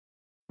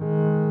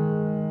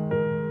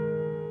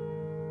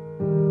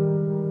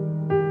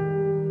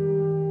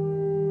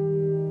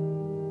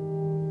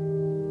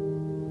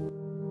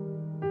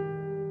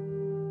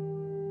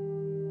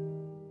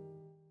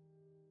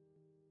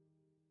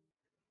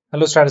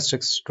Hello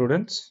statistics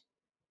students.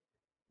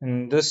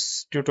 In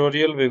this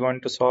tutorial we're going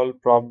to solve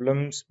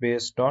problems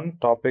based on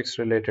topics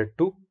related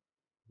to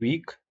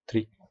week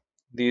 3.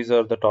 These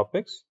are the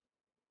topics.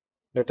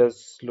 Let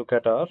us look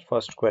at our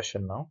first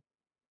question now.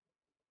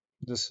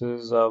 This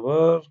is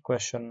our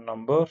question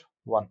number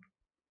 1.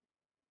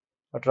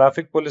 A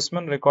traffic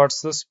policeman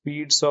records the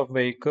speeds of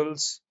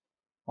vehicles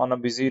on a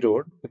busy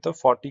road with a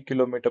 40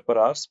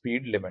 km/h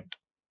speed limit.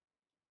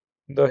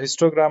 The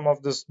histogram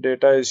of this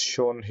data is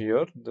shown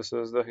here. This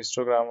is the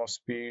histogram of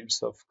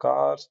speeds of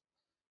cars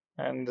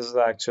and this is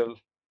the actual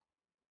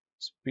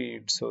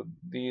speed. So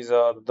these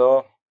are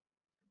the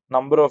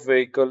number of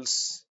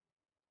vehicles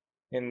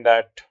in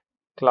that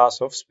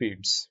class of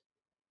speeds.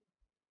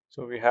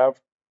 So we have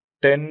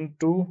 10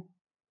 to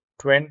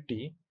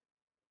 20.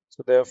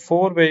 So there are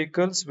 4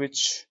 vehicles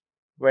which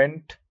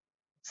went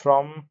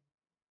from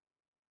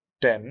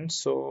 10.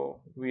 So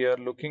we are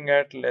looking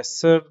at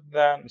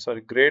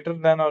greater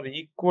than or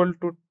equal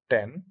to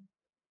 10,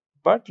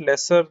 but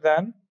lesser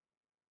than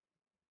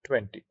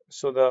 20.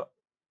 So the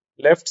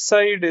left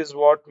side is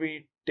what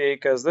we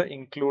take as the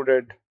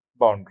included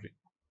boundary.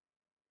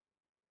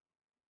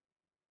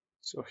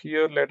 So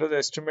here let us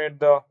estimate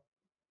the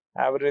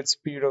average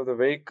speed of the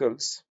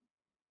vehicles.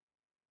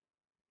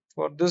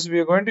 For this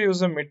we are going to use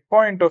the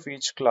midpoint of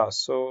each class.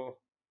 So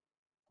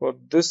for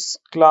this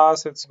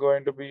class it's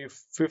going to be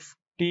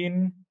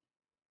 15.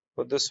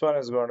 For this one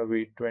is going to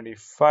be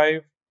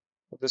 25.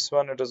 For this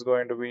one it is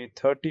going to be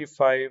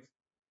 35,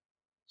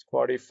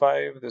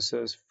 45, this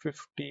is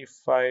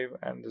 55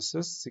 and this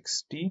is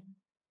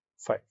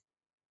 65.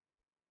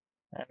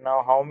 And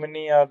now how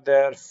many are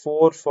there?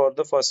 4 for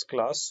the first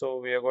class. So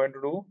we are going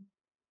to do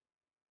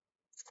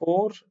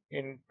 4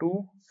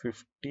 into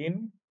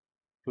 15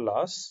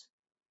 plus,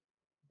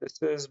 this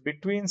is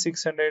between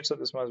 6 and 8, so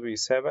this must be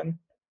 7.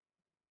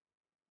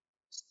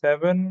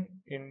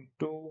 7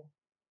 into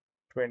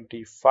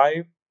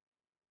 25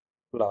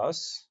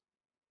 plus,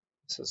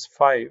 this is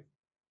 5.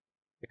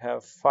 We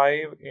have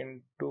 5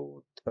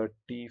 into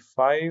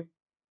 35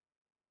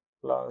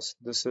 plus,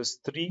 this is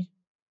 3.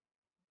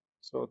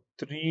 So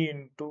 3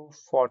 into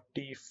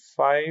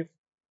 45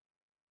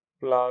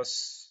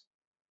 plus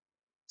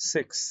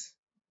 6.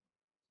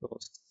 So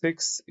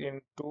 6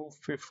 into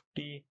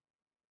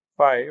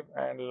 55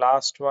 and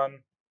last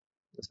one,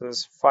 this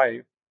is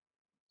 5.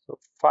 So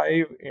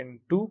 5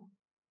 into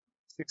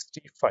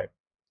 65.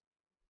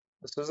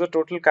 This is the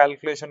total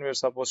calculation we are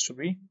supposed to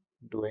be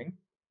doing.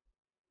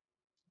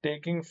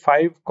 Taking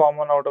 5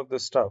 common out of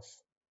this stuff,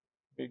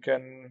 we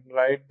can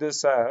write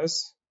this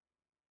as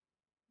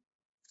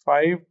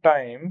 5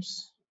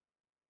 times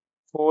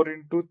 4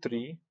 into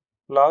 3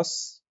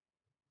 plus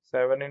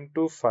 7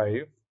 into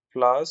 5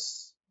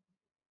 plus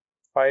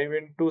 5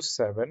 into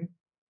 7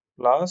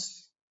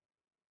 plus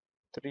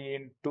 3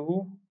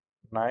 into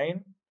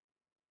 9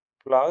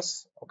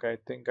 plus, okay, I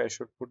think I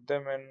should put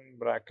them in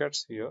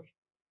brackets here,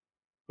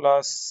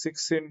 plus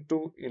 6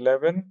 into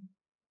 11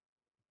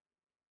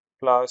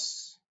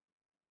 plus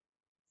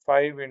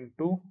 5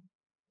 into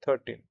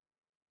 13.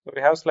 So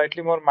we have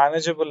slightly more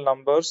manageable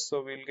numbers.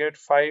 So we'll get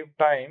 5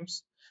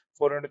 times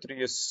 4 into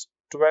 3 is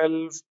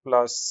 12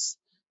 plus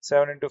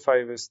 7 into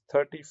 5 is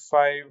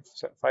 35.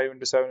 5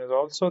 into 7 is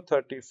also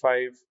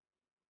 35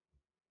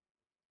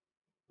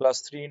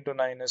 plus 3 into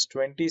 9 is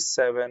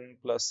 27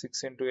 plus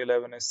 6 into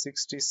 11 is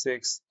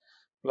 66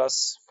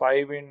 plus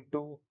 5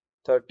 into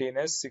 13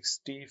 is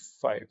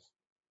 65.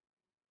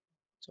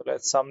 So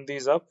let's sum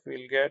these up.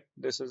 We'll get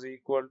this is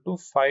equal to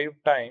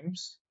 5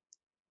 times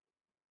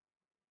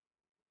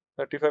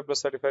 35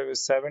 plus 35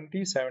 is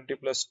 70. 70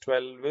 plus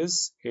 12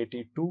 is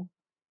 82.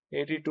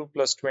 82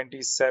 plus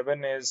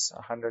 27 is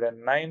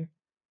 109.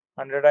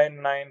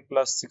 109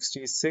 plus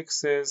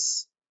 66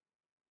 is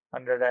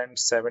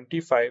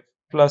 175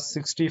 plus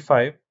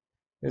 65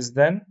 is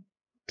then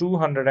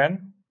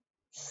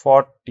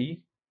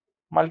 240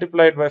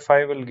 multiplied by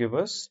 5 will give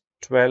us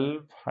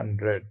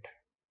 1200.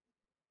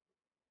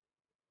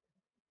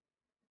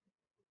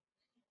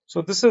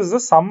 So this is the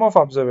sum of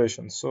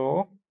observations.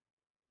 So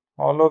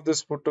all of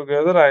this put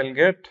together I'll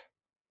get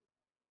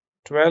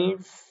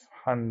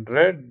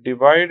 1200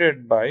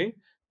 divided by,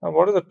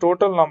 what is the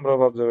total number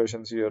of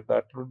observations here?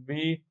 That would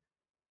be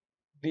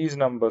these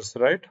numbers,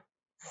 right?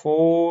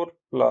 4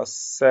 plus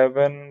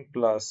 7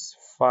 plus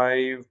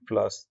 5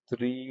 plus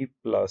 3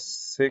 plus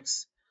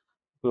 6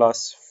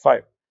 plus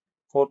 5.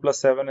 4 plus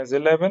 7 is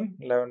 11.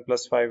 11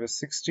 plus 5 is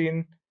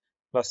 16.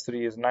 Plus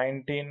 3 is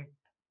 19.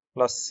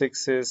 Plus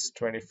 6 is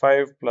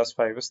 25. Plus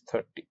 5 is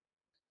 30.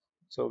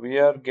 So we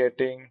are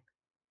getting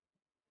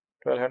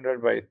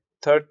 1200 by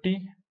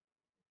 30.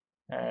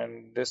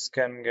 And this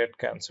can get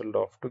cancelled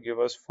off to give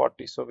us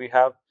 40. So we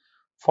have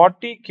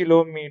 40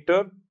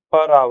 kilometer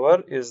per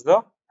hour is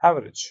the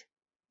average,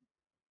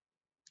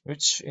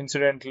 which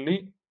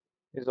incidentally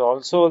is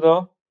also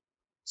the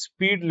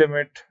speed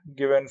limit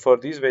given for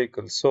these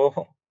vehicles.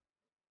 So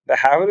the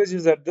average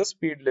is at the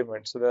speed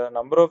limit. So there are a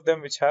number of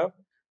them which have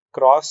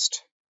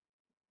crossed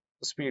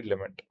the speed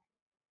limit.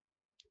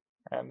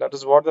 And that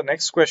is what the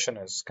next question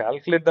is.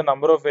 Calculate the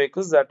number of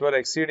vehicles that were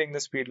exceeding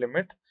the speed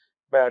limit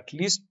by at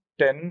least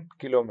 10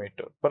 km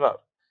per hour.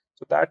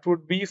 So that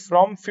would be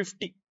from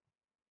 50.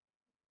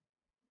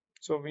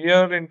 So we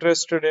are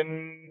interested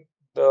in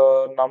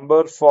the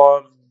number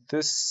for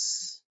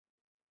this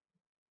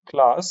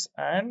class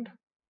and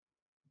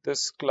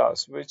this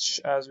class, which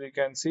as we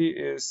can see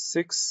is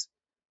 6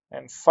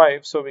 and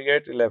 5, so we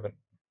get 11.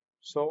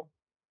 So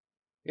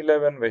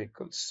 11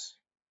 vehicles.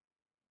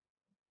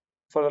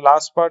 For the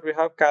last part, we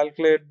have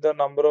calculate the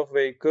number of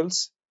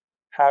vehicles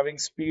having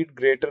speed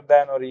greater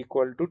than or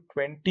equal to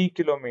 20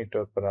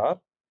 km per hour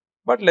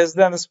but less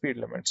than the speed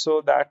limit.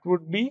 So that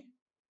would be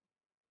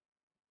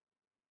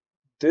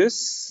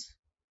this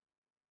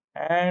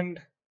and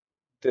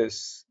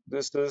this.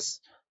 This is,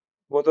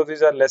 both of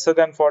these are lesser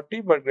than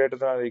 40 but greater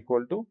than or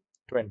equal to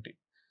 20.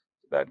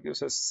 That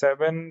gives us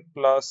 7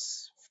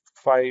 plus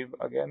 5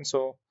 again.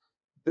 So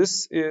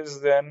this is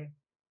then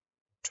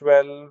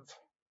 12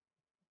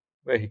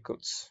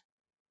 vehicles.